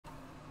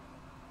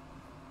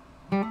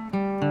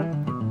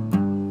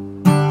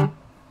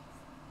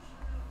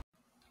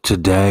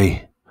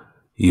Today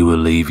you will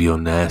leave your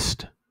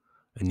nest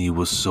and you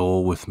will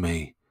soar with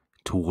me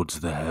towards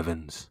the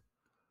heavens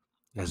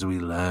as we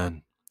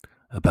learn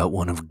about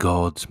one of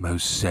God's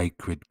most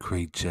sacred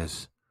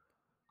creatures.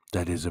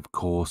 That is, of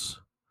course,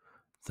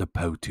 the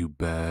Potoo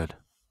bird.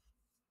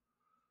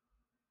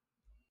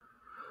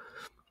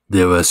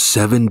 There are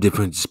 7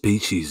 different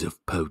species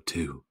of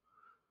Potoo,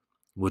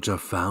 which are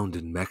found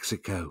in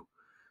Mexico,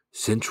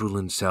 Central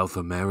and South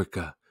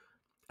America,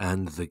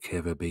 and the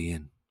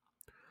Caribbean.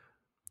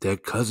 They're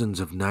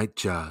cousins of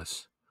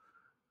nightjars,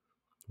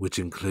 which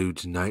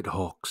includes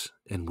nighthawks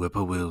and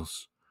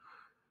whippoorwills.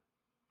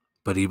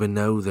 But even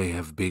though they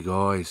have big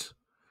eyes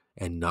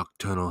and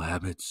nocturnal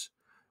habits,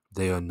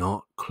 they are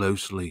not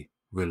closely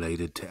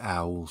related to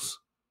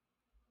owls.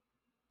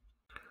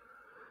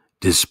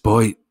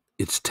 Despite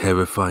its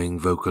terrifying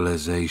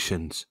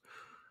vocalizations,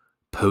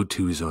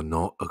 Potoos are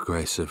not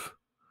aggressive.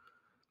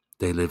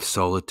 They live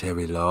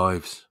solitary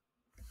lives.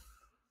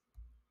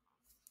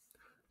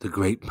 The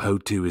great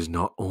Potoo is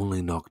not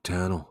only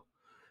nocturnal,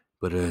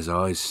 but it has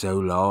eyes so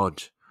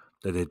large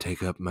that they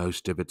take up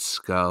most of its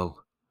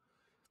skull.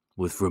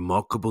 With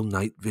remarkable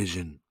night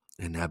vision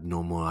and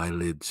abnormal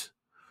eyelids,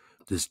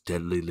 this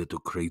deadly little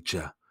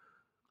creature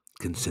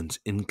can sense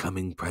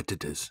incoming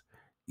predators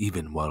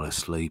even while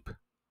asleep.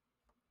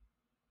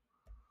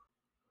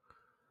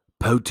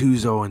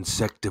 Potoos are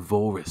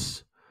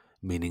insectivorous,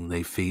 meaning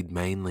they feed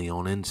mainly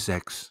on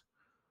insects.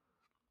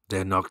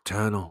 They're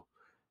nocturnal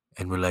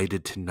and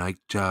related to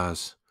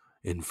nightjars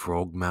in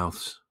frog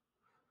mouths.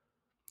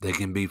 They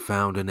can be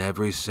found in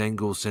every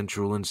single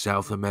Central and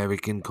South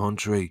American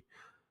country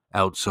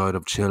outside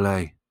of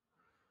Chile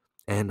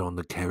and on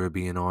the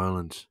Caribbean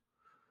islands.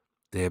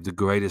 They have the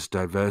greatest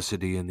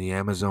diversity in the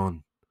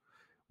Amazon,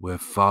 where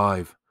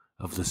 5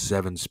 of the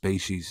 7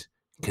 species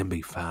can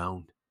be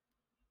found.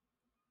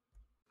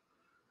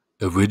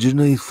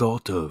 Originally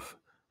thought of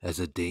as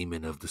a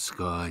demon of the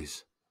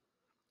skies,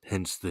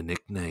 hence the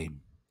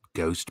nickname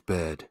Ghost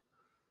Bird,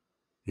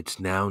 it's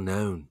now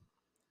known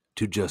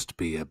to just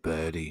be a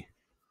birdie.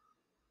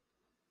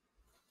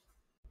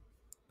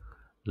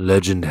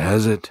 Legend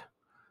has it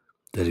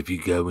that if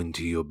you go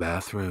into your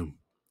bathroom,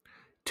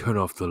 turn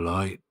off the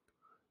light,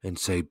 and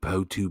say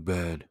Potoo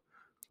bird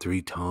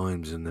 3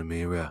 times in the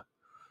mirror,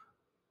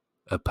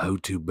 a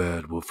Potoo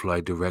bird will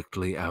fly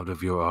directly out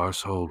of your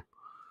arsehole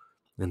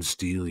and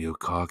steal your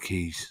car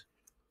keys.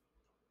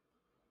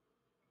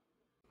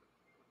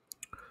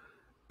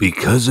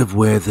 Because of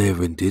where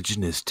they're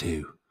indigenous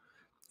to,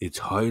 it's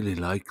highly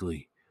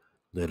likely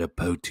that a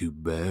Potoo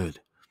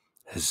bird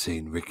has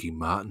seen Ricky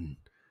Martin,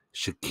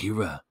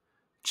 Shakira,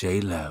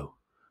 J-Lo,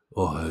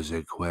 or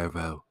Jose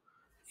Cuervo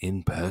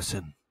in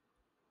person.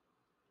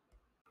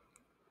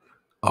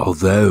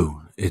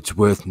 Although it's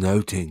worth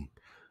noting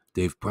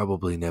they've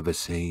probably never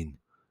seen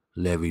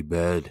Larry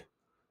Bird,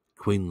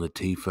 Queen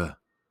Latifah,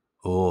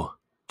 or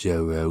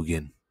Joe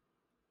Rogan.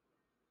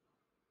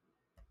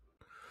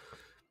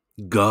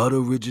 God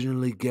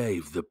originally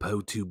gave the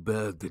Potoo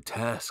bird the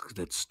task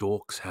that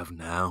storks have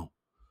now.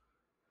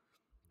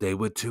 They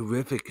were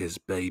terrific as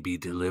baby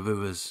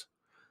deliverers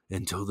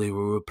until they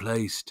were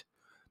replaced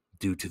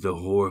due to the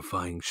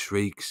horrifying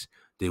shrieks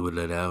they would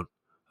let out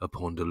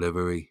upon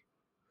delivery.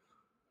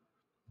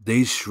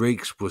 These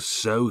shrieks were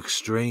so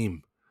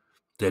extreme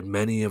that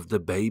many of the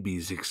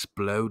babies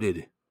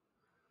exploded,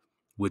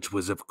 which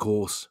was of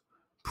course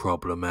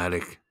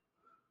problematic.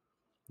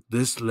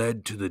 This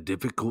led to the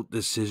difficult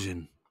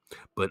decision,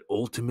 but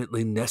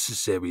ultimately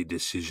necessary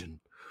decision,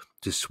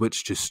 to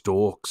switch to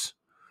storks.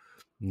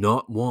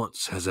 Not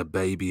once has a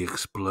baby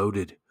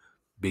exploded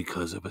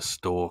because of a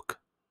stork.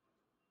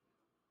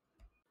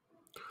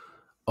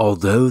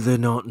 Although they're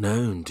not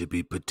known to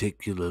be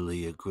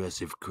particularly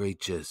aggressive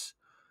creatures,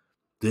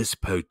 this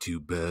Potoo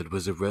bird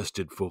was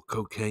arrested for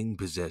cocaine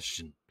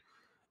possession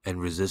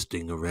and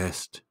resisting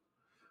arrest.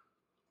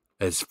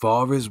 As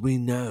far as we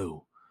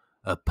know,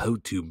 a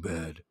Potoo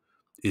bird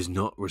is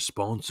not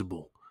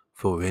responsible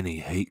for any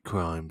hate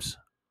crimes.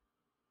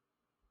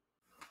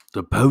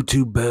 The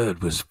Potoo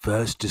bird was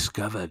first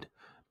discovered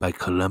by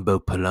Columbo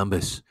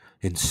Columbus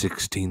in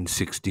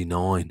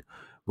 1669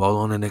 while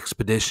on an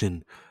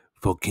expedition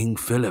for King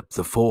Philip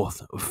IV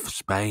of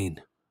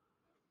Spain.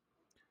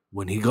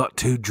 When he got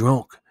too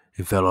drunk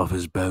and fell off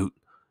his boat,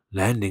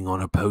 landing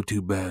on a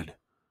Potoo bird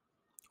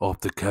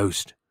off the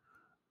coast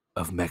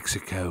of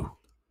Mexico.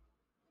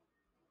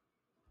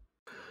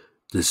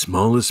 The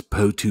smallest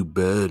Potoo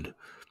bird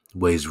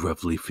weighs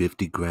roughly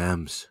 50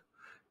 grams,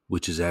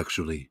 which is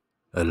actually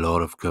a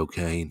lot of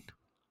cocaine.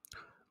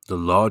 The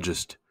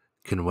largest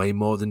can weigh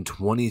more than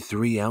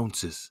 23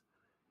 ounces,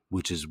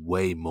 which is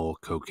way more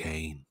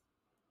cocaine.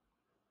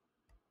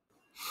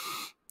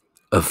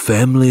 A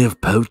family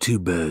of Potoo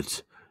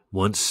birds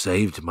once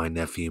saved my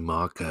nephew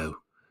Marco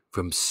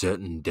from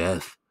certain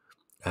death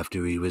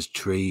after he was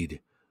treed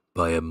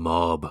by a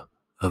mob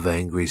of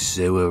angry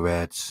sewer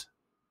rats.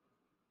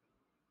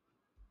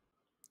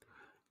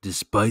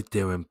 Despite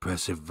their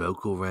impressive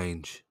vocal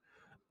range,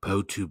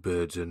 Potoo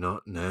birds are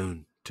not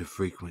known to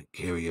frequent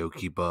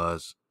karaoke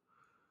bars.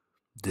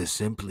 They're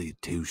simply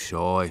too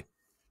shy.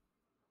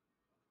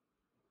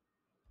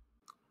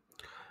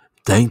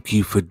 Thank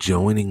you for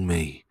joining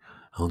me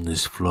on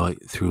this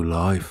flight through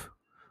life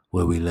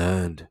where we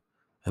learned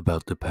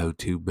about the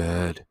Potoo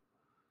bird.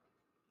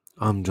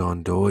 I'm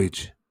John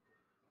Deutsch,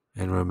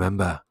 and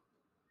remember,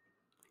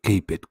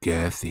 keep it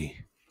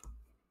girthy.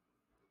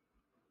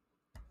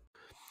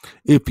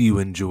 If you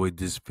enjoyed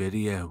this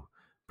video,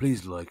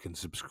 please like and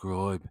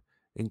subscribe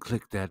and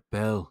click that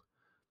bell.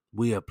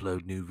 We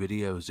upload new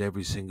videos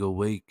every single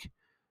week.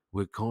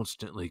 We're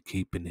constantly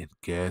keeping it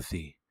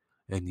girthy,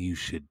 and you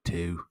should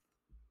too.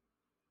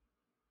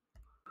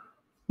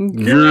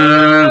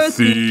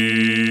 Girthy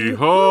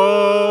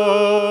Hogs!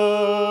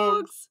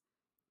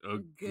 A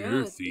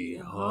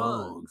Girthy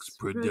Hogs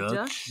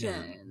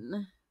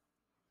production.